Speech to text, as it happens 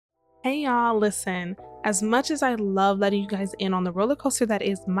Hey y'all, listen, as much as I love letting you guys in on the roller coaster that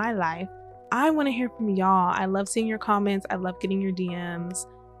is my life, I want to hear from y'all. I love seeing your comments, I love getting your DMs,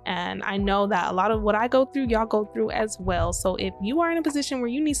 and I know that a lot of what I go through, y'all go through as well. So if you are in a position where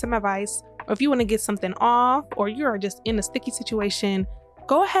you need some advice, or if you want to get something off, or you are just in a sticky situation,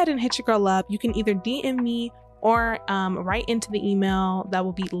 go ahead and hit your girl up. You can either DM me or write into the email that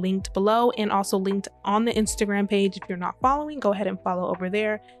will be linked below and also linked on the Instagram page. If you're not following, go ahead and follow over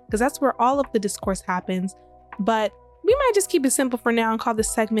there because that's where all of the discourse happens. But we might just keep it simple for now and call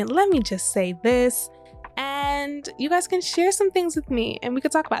this segment Let Me Just Say This. And you guys can share some things with me and we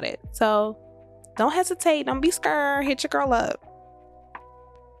could talk about it. So don't hesitate, don't be scared, hit your girl up.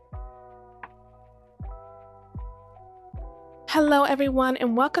 Hello everyone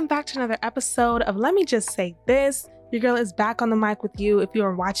and welcome back to another episode of Let Me Just Say This. Your girl is back on the mic with you. If you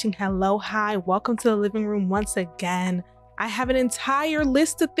are watching, hello, hi, welcome to the living room once again. I have an entire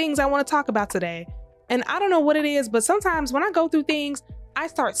list of things I want to talk about today. And I don't know what it is, but sometimes when I go through things, I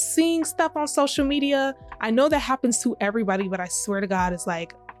start seeing stuff on social media. I know that happens to everybody, but I swear to God, it's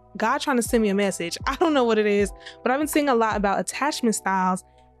like God trying to send me a message. I don't know what it is, but I've been seeing a lot about attachment styles.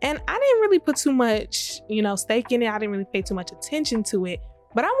 And I didn't really put too much, stake in it. I didn't really pay too much attention to it.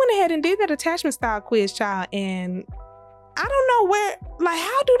 But I went ahead and did that attachment style quiz, child. And I don't know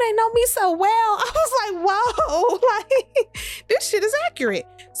how do they know me so well? I was like, whoa, this shit is accurate.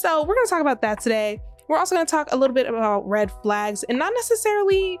 So we're going to talk about that today. We're also going to talk a little bit about red flags, and not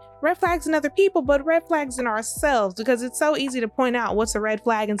necessarily red flags in other people, but red flags in ourselves, because it's so easy to point out what's a red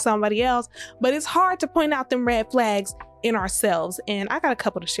flag in somebody else, but it's hard to point out them red flags in ourselves. And I got a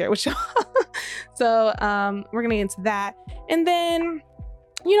couple to share with y'all. So we're gonna get into that. And then,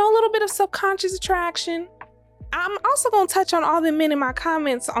 a little bit of subconscious attraction. I'm also gonna touch on all the men in my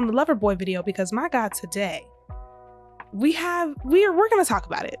comments on the Loverboy video, because my God, today we're gonna talk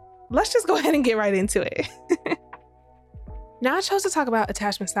about it. Let's just go ahead and get right into it. Now, I chose to talk about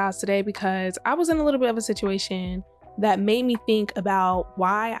attachment styles today because I was in a little bit of a situation that made me think about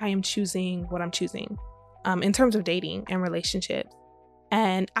why I am choosing what I'm choosing. In terms of dating and relationships.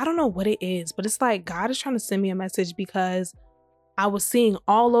 And I don't know what it is, but it's like God is trying to send me a message, because I was seeing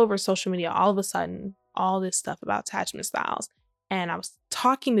all over social media all of a sudden all this stuff about attachment styles. And I was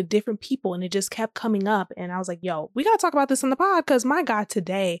talking to different people and it just kept coming up. And I was like, yo, we got to talk about this on the pod, because my God,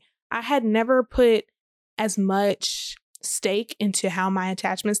 today I had never put as much stake into how my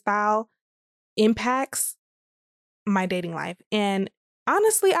attachment style impacts my dating life. And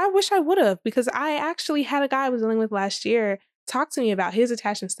honestly, I wish I would have, because I actually had a guy I was dealing with last year talk to me about his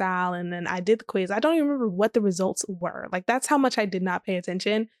attachment style, and then I did the quiz. I don't even remember what the results were. Like, that's how much I did not pay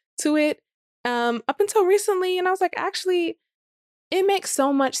attention to it up until recently. And I was like, actually, it makes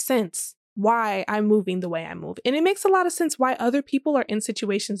so much sense why I'm moving the way I move. And it makes a lot of sense why other people are in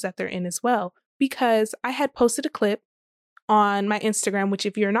situations that they're in as well, because I had posted a clip on my Instagram, which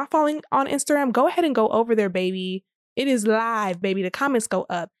if you're not following on Instagram, go ahead and go over there, baby. It is live, baby. The comments go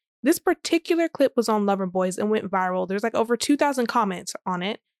up. This particular clip was on Loverboys and went viral. There's like over 2,000 comments on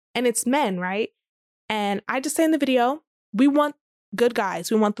it. And it's men, right? And I just say in the video, we want good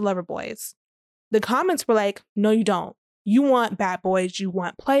guys. We want the Loverboys. The comments were like, no, you don't. You want bad boys. You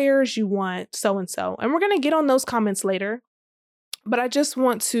want players. You want so-and-so. And we're going to get on those comments later. But I just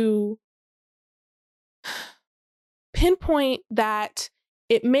want to pinpoint that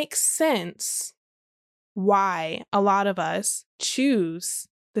it makes sense why a lot of us choose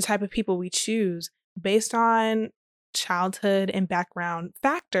the type of people we choose based on childhood and background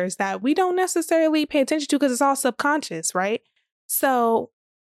factors that we don't necessarily pay attention to, because it's all subconscious, right? So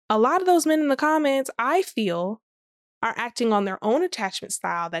a lot of those men in the comments, I feel, are acting on their own attachment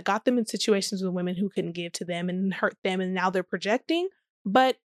style that got them in situations with women who couldn't give to them and hurt them, and now they're projecting.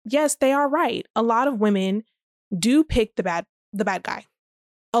 But yes, they are right. A lot of women do pick the bad guy.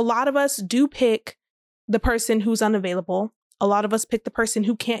 A lot of us do pick the person who's unavailable. A lot of us pick the person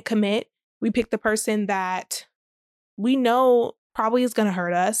who can't commit. We pick the person that we know probably is going to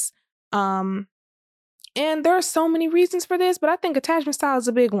hurt us. And there are so many reasons for this, but I think attachment style is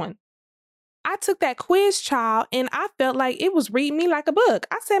a big one. I took that quiz, child, and I felt like it was reading me like a book.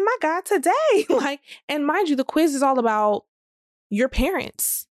 I said, my God, today. And mind you, the quiz is all about your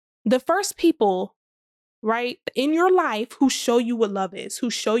parents. The first people, right, in your life who show you what love is, who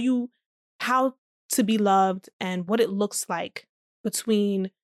show you how to be loved and what it looks like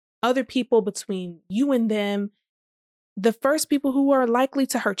between other people, between you and them. The first people who are likely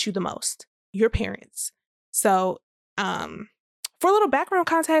to hurt you the most, your parents. So for a little background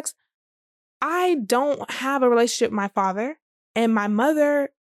context, I don't have a relationship with my father, and my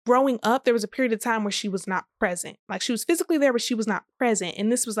mother growing up, there was a period of time where she was not present. Like she was physically there, but she was not present.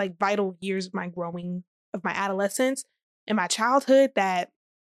 And this was like vital years of my adolescence and my childhood that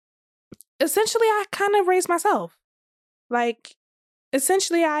essentially I kind of raised myself. Like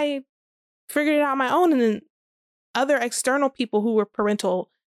essentially I figured it out on my own, and then other external people who were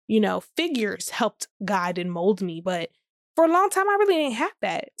parental, figures helped guide and mold me. But for a long time, I really didn't have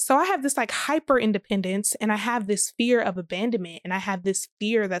that. So I have this like hyper independence, and I have this fear of abandonment, and I have this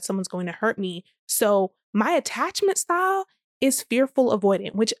fear that someone's going to hurt me. So my attachment style is fearful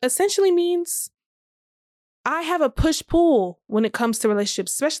avoidant, which essentially means I have a push-pull when it comes to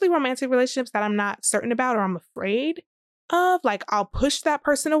relationships, especially romantic relationships that I'm not certain about or I'm afraid of. Like I'll push that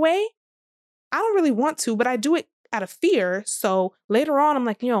person away. I don't really want to, but I do it out of fear. So later on, I'm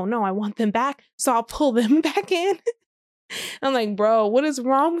like, no, I want them back. So I'll pull them back in. I'm like, bro, what is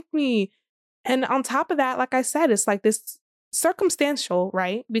wrong with me? And on top of that, like I said, it's like this circumstantial,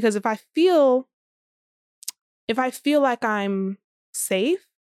 right? Because if I feel like I'm safe,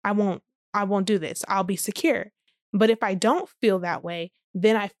 I won't do this. I'll be secure. But if I don't feel that way,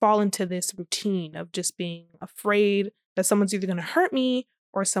 then I fall into this routine of just being afraid that someone's either going to hurt me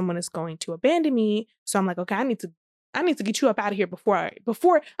or someone is going to abandon me. So I'm like, okay, I need to get you up out of here before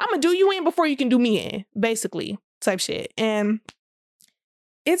I'm gonna do you in before you can do me in, basically, type shit. And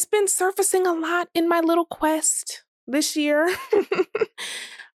it's been surfacing a lot in my little quest this year.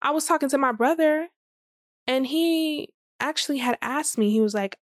 I was talking to my brother, and he actually had asked me, he was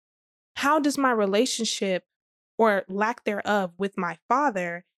like, how does my relationship or lack thereof with my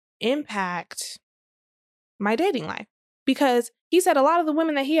father impact my dating life? Because he said a lot of the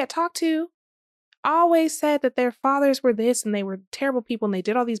women that he had talked to always said that their fathers were this and they were terrible people and they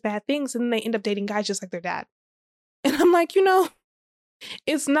did all these bad things, and then they end up dating guys just like their dad. And I'm like,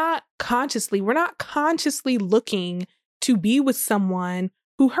 it's not consciously, we're not consciously looking to be with someone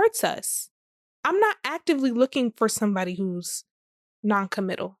who hurts us. I'm not actively looking for somebody who's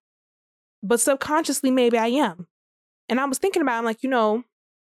non-committal, but subconsciously maybe I am. And I was thinking about, I'm like,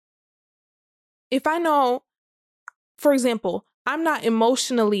 if I know, for example, I'm not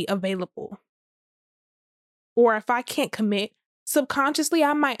emotionally available, or if I can't commit, subconsciously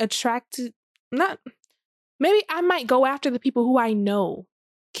I might maybe I might go after the people who I know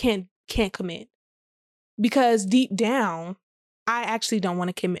can't commit, because deep down, I actually don't want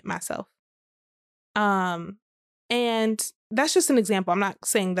to commit myself. And that's just an example. I'm not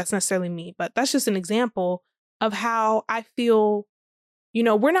saying that's necessarily me, but that's just an example of how I feel,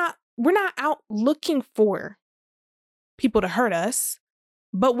 we're not out looking for people to hurt us,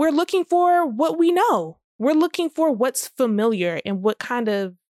 but we're looking for what we know. We're looking for what's familiar and what kind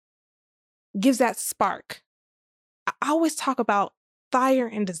of gives that spark. I always talk about fire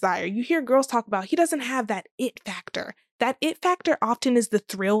and desire. You hear girls talk about, he doesn't have that it factor. That it factor often is the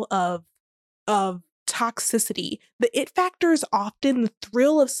thrill of toxicity. The it factor is often the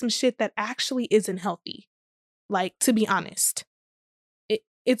thrill of some shit that actually isn't healthy. Like, to be honest,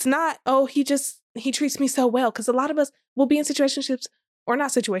 it's not, oh, he treats me so well. Because a lot of us will be in situationships, or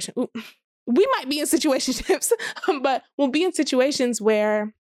not situation. We might be in situationships, but we'll be in situations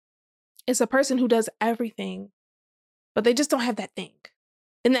where it's a person who does everything, but they just don't have that thing.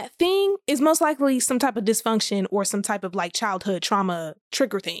 And that thing is most likely some type of dysfunction or some type of like childhood trauma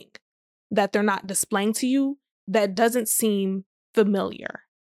trigger thing that they're not displaying to you that doesn't seem familiar,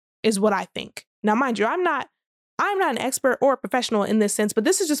 is what I think. Now, mind you, I'm not an expert or a professional in this sense, but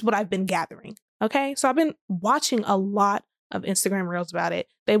this is just what I've been gathering. Okay. So I've been watching a lot of Instagram reels about it.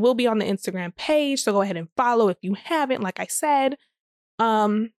 They will be on the Instagram page, so go ahead and follow if you haven't, like I said.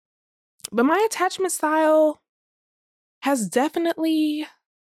 But my attachment style has definitely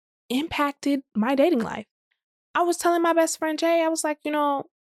impacted my dating life. I was telling my best friend Jay, I was like,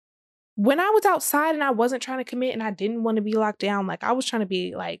 when I was outside and I wasn't trying to commit and I didn't want to be locked down, like I was trying to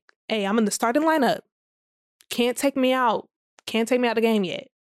be like, hey, I'm in the starting lineup. Can't take me out. Can't take me out of the game yet.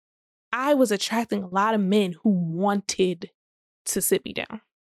 I was attracting a lot of men who wanted to sit me down.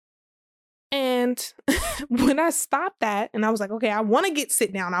 And when I stopped that and I was like, okay, I want to get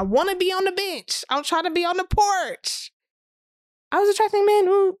sit down. I want to be on the bench. I'm trying to be on the porch. I was attracting men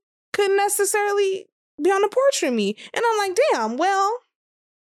who couldn't necessarily be on the porch with me. And I'm like, damn, well,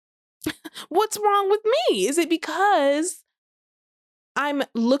 what's wrong with me? Is it because I'm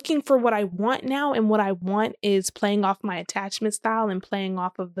looking for what I want now, and what I want is playing off my attachment style and playing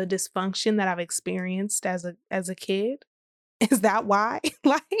off of the dysfunction that I've experienced as a kid? Is that why?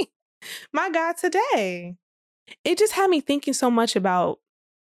 Like, my God, today, it just had me thinking so much about,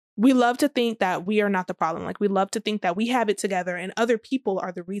 we love to think that we are not the problem. Like, we love to think that we have it together and other people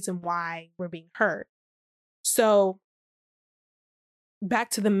are the reason why we're being hurt. So back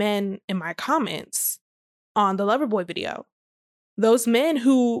to the men in my comments on the Loverboy video. Those men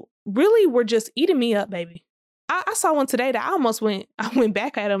who really were just eating me up, baby. I saw one today that I went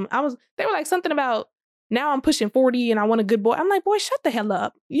back at them. They were like something about, now I'm pushing 40 and I want a good boy. I'm like, boy, shut the hell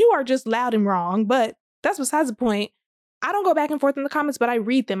up. You are just loud and wrong. But that's besides the point. I don't go back and forth in the comments, but I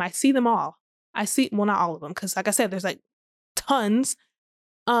read them. I see them all. Well, not all of them, because like I said, there's like tons.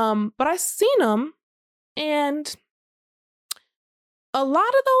 But I seen them, and a lot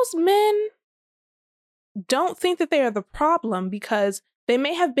of those men don't think that they are the problem because they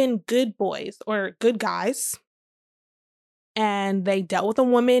may have been good boys or good guys, and they dealt with a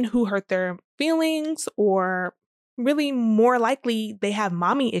woman who hurt their feelings, or really more likely they have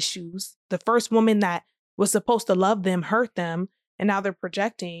mommy issues. The first woman that was supposed to love them hurt them, and now they're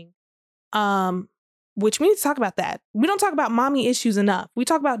projecting. Which we need to talk about that. We don't talk about mommy issues enough. We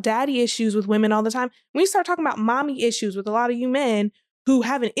talk about daddy issues with women all the time. We start talking about mommy issues with a lot of you men who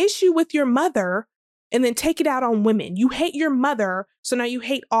have an issue with your mother and then take it out on women. You hate your mother, so now you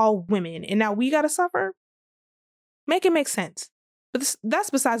hate all women, and now we gotta suffer? Make it make sense. But that's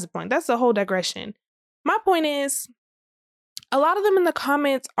besides the point. That's a whole digression. My point is, a lot of them in the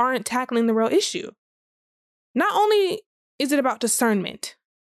comments aren't tackling the real issue. Not only is it about discernment,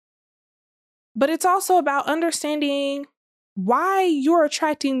 but it's also about understanding why you're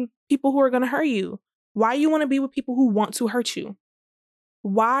attracting people who are going to hurt you, why you want to be with people who want to hurt you.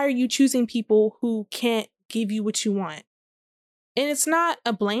 Why are you choosing people who can't give you what you want? And it's not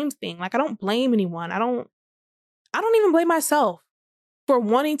a blame thing. Like, I don't blame anyone. I don't even blame myself for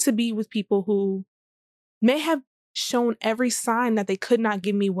wanting to be with people who may have shown every sign that they could not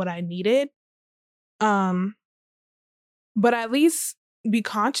give me what I needed. But at least be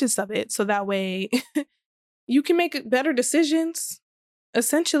conscious of it, so that way you can make better decisions,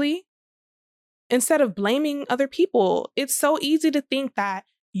 essentially, instead of blaming other people. It's so easy to think that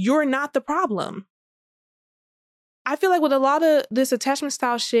you're not the problem. I feel like with a lot of this attachment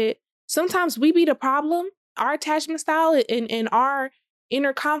style shit, sometimes we be the problem. Our attachment style and our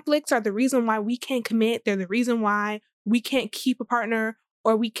inner conflicts are the reason why we can't commit. They're the reason why we can't keep a partner,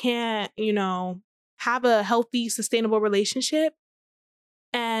 or we can't, have a healthy, sustainable relationship.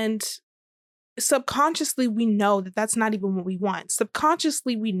 And subconsciously, we know that that's not even what we want.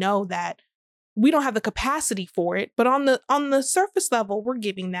 Subconsciously, we know that we don't have the capacity for it. But on the surface level, we're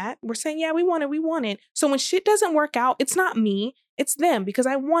giving that. We're saying, yeah, we want it. So when shit doesn't work out, it's not me, it's them, because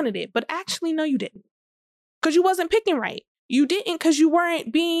I wanted it. But actually, no, you didn't. Because you wasn't picking right. You didn't because you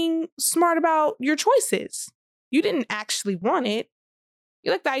weren't being smart about your choices. You didn't actually want it.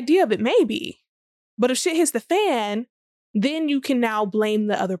 You like the idea of it, maybe. But if shit hits the fan, then you can now blame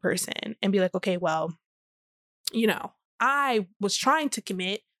the other person and be like, okay, well, I was trying to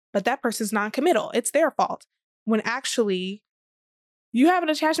commit, but that person's non-committal. It's their fault. When actually, you have an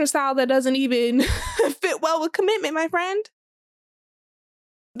attachment style that doesn't even fit well with commitment, my friend.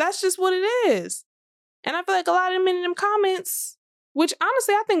 That's just what it is. And I feel like a lot of them in them comments, which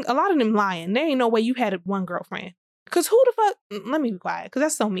honestly, I think a lot of them lying. There ain't no way you had one girlfriend. Because who the fuck? Let me be quiet, because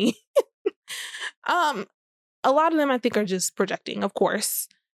that's so mean. A lot of them, I think, are just projecting, of course,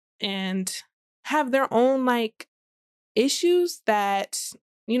 and have their own issues that,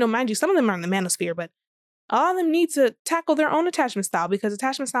 mind you, some of them are in the manosphere, but a lot of them need to tackle their own attachment style, because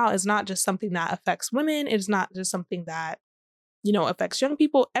attachment style is not just something that affects women. It's not just something that, affects young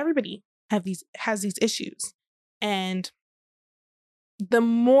people. Everybody has these issues. And the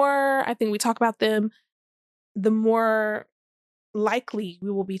more I think we talk about them, the more likely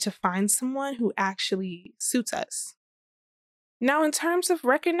we will be to find someone who actually suits us. Now, in terms of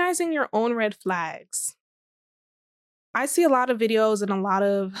recognizing your own red flags, I see a lot of videos and a lot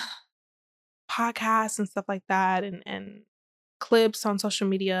of podcasts and stuff like that, and clips on social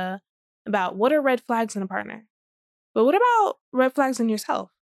media about what are red flags in a partner. But what about red flags in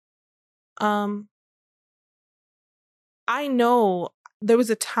yourself? I know there was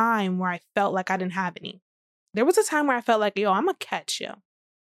a time where I felt like I didn't have any. There was a time where I felt like, yo, I'm a catch, yo.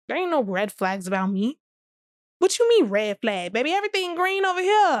 There ain't no red flags about me. What you mean red flag, baby? Everything green over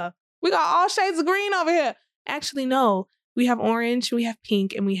here. We got all shades of green over here. Actually, no. We have orange, we have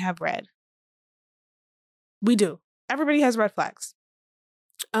pink, and we have red. We do. Everybody has red flags.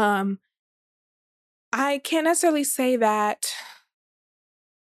 I can't necessarily say that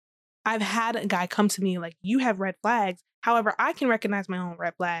I've had a guy come to me like, you have red flags. However, I can recognize my own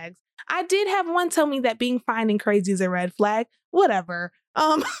red flags. I did have one tell me that being fine and crazy is a red flag. Whatever.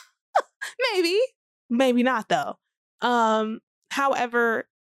 Maybe not though. However,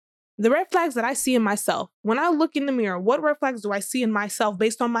 the red flags that I see in myself, when I look in the mirror, what red flags do I see in myself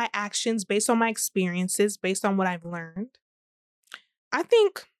based on my actions, based on my experiences, based on what I've learned? I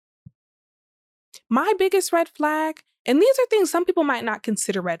think my biggest red flag, and these are things some people might not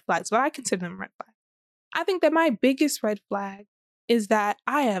consider red flags, but I consider them red flags. I think that my biggest red flag is that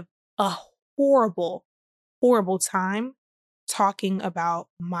I have a horrible, horrible time talking about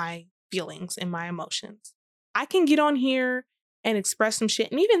my feelings and my emotions. I can get on here and express some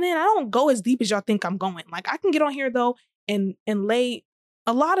shit. And even then, I don't go as deep as y'all think I'm going. Like I can get on here though and lay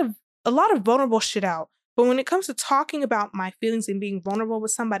a lot of vulnerable shit out. But when it comes to talking about my feelings and being vulnerable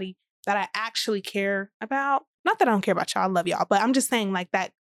with somebody that I actually care about, not that I don't care about y'all, I love y'all, but I'm just saying like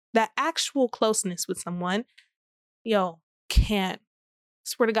that actual closeness with someone, yo, can't.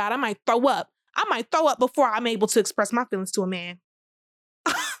 Swear to God, I might throw up. I might throw up before I'm able to express my feelings to a man.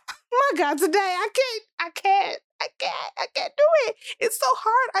 My God, today I can't do it. It's so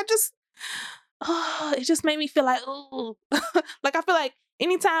hard. It just made me feel like, ooh. Like I feel like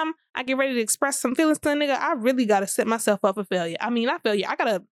anytime I get ready to express some feelings to a nigga, I really gotta set myself up for failure. I mean, not failure. I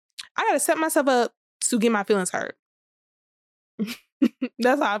gotta set myself up to get my feelings hurt.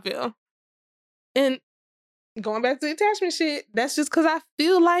 That's how I feel. And going back to the attachment shit, that's just because I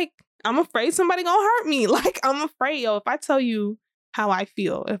feel like I'm afraid somebody gonna hurt me. Like I'm afraid, yo, if I tell you how I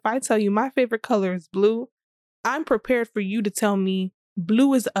feel, if I tell you my favorite color is blue, I'm prepared for you to tell me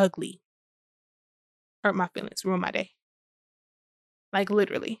blue is ugly. Hurt my feelings, ruin my day. Like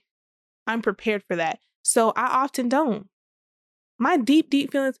literally. I'm prepared for that. So I often don't. My deep,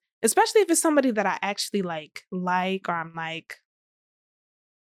 deep feelings, especially if it's somebody that I actually like, or I'm like,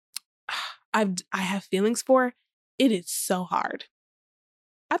 I have feelings for, it is so hard.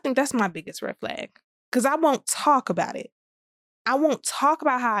 I think that's my biggest red flag because I won't talk about it. I won't talk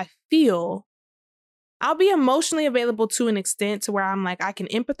about how I feel. I'll be emotionally available to an extent to where I'm like, I can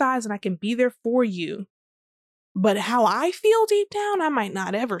empathize and I can be there for you. But how I feel deep down, I might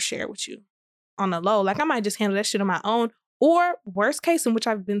not ever share with you on the low. Like I might just handle that shit on my own. Or worst case, in which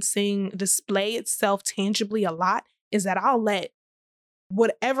I've been seeing display itself tangibly a lot, is that I'll let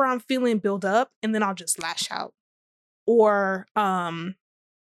whatever I'm feeling build up and then I'll just lash out. Or, and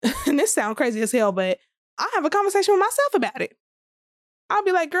this sounds crazy as hell, but I'll have a conversation with myself about it. I'll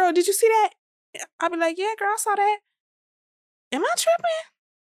be like, girl, did you see that? I'll be like, yeah, girl, I saw that. Am I tripping?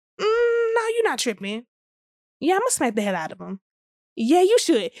 No, you're not tripping. Yeah, I'm gonna smack the hell out of him. Yeah, you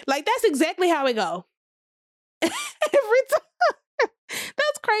should. Like, that's exactly how it go. Every time.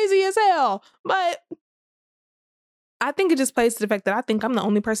 That's crazy as hell. But I think it just plays to the fact that I think I'm the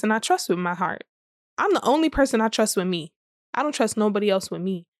only person I trust with my heart. I'm the only person I trust with me. I don't trust nobody else with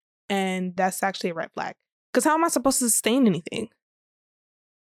me. And that's actually a red flag. Because how am I supposed to sustain anything?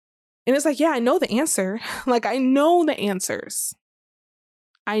 And it's like, yeah, I know the answer. Like, I know the answers.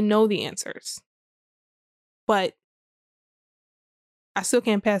 But I still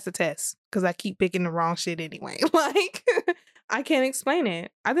can't pass the test because I keep picking the wrong shit anyway. Like, I can't explain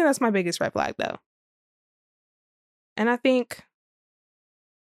it. I think that's my biggest red flag, though. And I think,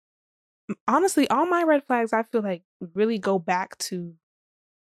 honestly, all my red flags, I feel like really go back to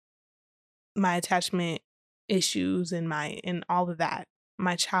my attachment issues and all of that,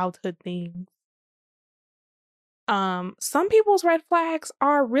 my childhood things. Some people's red flags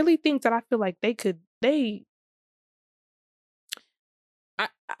are really things that I feel like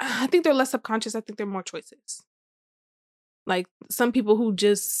I think they're less subconscious. I think they're more choices. Like some people who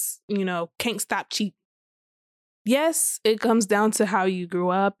just, can't stop cheating. Yes, it comes down to how you grew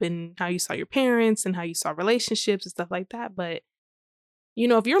up and how you saw your parents and how you saw relationships and stuff like that. But,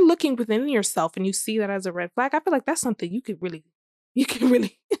 if you're looking within yourself and you see that as a red flag, I feel like that's something you can really,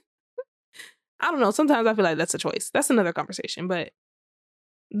 I don't know. Sometimes I feel like that's a choice. That's another conversation. But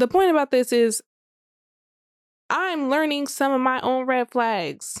the point about this is I'm learning some of my own red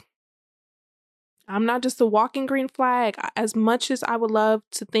flags. I'm not just a walking green flag as much as I would love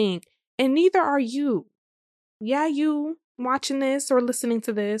to think. And neither are you. Yeah, you watching this or listening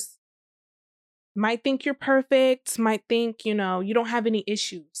to this might think you're perfect, might think, you don't have any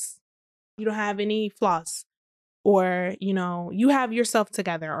issues. You don't have any flaws. Or, you have yourself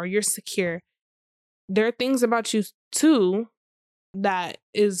together or you're secure. There are things about you too that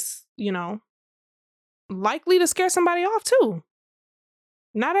is, likely to scare somebody off too.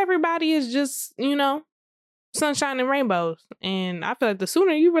 Not everybody is just, sunshine and rainbows. And I feel like the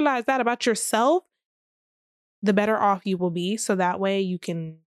sooner you realize that about yourself, the better off you will be. So that way you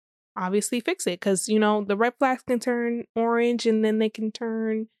can obviously fix it. Because, the red flags can turn orange and then they can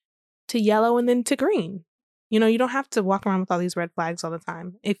turn to yellow and then to green. You don't have to walk around with all these red flags all the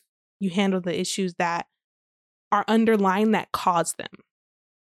time if you handle the issues that are underlying that cause them.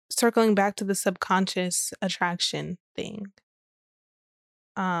 Circling back to the subconscious attraction thing.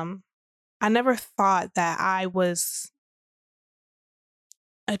 I never thought that I was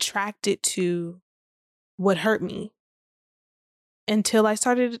attracted to what hurt me until I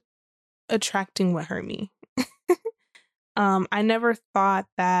started attracting what hurt me. I never thought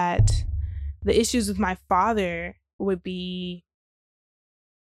that the issues with my father would be,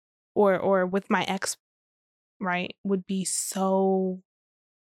 or with my ex, right, would be so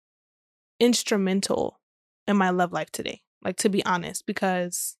instrumental in my love life today. Like, to be honest,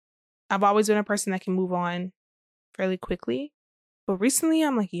 because I've always been a person that can move on fairly quickly. But recently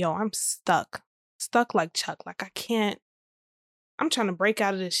I'm like, yo, I'm stuck like Chuck. Like, I can't, I'm trying to break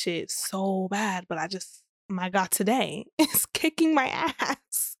out of this shit so bad, but my God, today is kicking my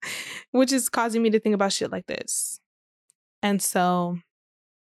ass, which is causing me to think about shit like this. And so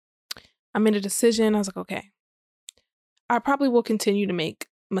I made a decision. I was like, okay, I probably will continue to make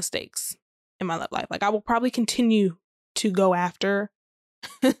mistakes in my love life. Like, I will probably continue to go after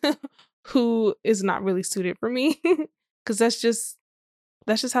who is not really suited for me, because that's just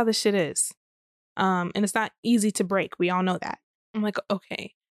how this shit is. And it's not easy to break. We all know that. I'm like,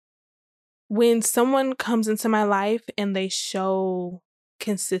 okay, when someone comes into my life and they show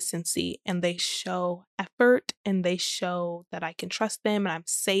consistency and they show effort and they show that I can trust them and I'm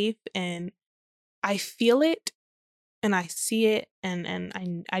safe and I feel it and I see it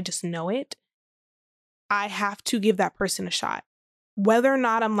and I just know it, I have to give that person a shot. Whether or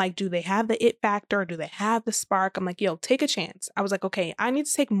not I'm like, do they have the it factor? Do they have the spark? I'm like, yo, take a chance. I was like, okay, I need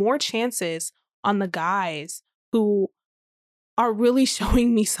to take more chances on the guys who are really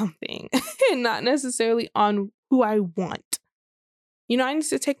showing me something and not necessarily on who I want. You know, I need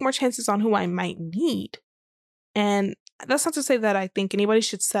to take more chances on who I might need. And that's not to say that I think anybody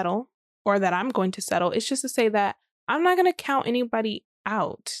should settle or that I'm going to settle. It's just to say that I'm not going to count anybody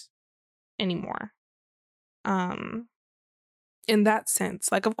out anymore. In that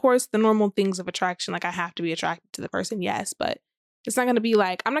sense, like, of course, the normal things of attraction, like, I have to be attracted to the person, yes, but it's not going to be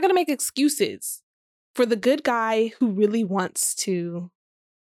like, I'm not going to make excuses for the good guy who really wants to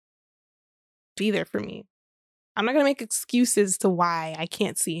be there for me. I'm not going to make excuses to why I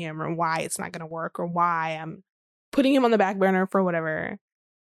can't see him or why it's not going to work or why I'm putting him on the back burner for whatever.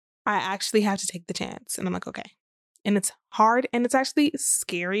 I actually have to take the chance. And I'm like, okay. And it's hard and it's actually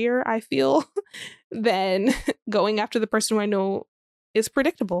scarier, I feel, than going after the person who I know is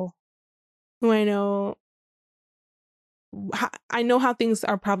predictable, who I know how things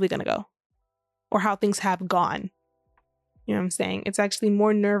are probably going to go or how things have gone. You know what I'm saying? It's actually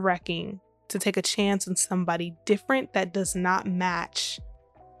more nerve-wracking to take a chance on somebody different that does not match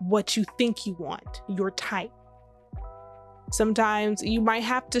what you think you want, your type. Sometimes you might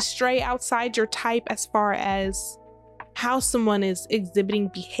have to stray outside your type as far as how someone is exhibiting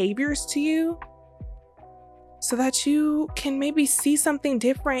behaviors to you so that you can maybe see something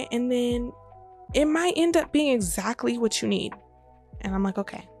different, and then it might end up being exactly what you need. And I'm like,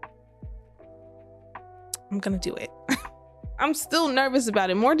 okay, I'm gonna do it. I'm still nervous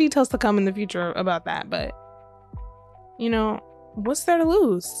about it. More details to come in the future about that, but you know, what's there to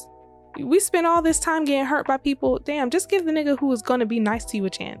lose? We spend all this time getting hurt by people. Damn, just give the nigga who is gonna be nice to you a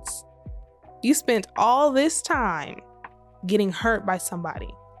chance. You spent all this time getting hurt by somebody.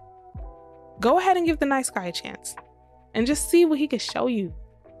 Go ahead and give the nice guy a chance and just see what he can show you.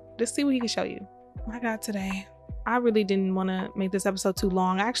 Just see what he can show you. My God, today, I really didn't want to make this episode too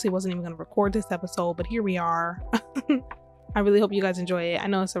long. I actually wasn't even going to record this episode, but here we are. I really hope you guys enjoy it. I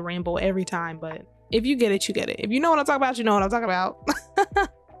know it's a ramble every time, but if you get it, you get it. If you know what I'm talking about, you know what I'm talking about.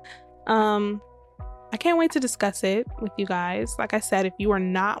 I can't wait to discuss it with you guys. Like I said, if you are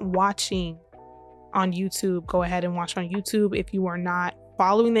not watching on YouTube, go ahead and watch on YouTube. If you are not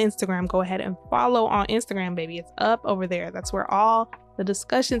following the Instagram, go ahead and follow on Instagram, baby. It's up over there. That's where all the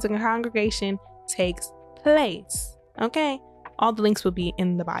discussions and congregation takes place. Okay? All the links will be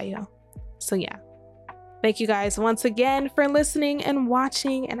in the bio. So yeah. Thank you guys once again for listening and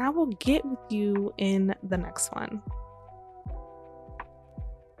watching, and I will get with you in the next one.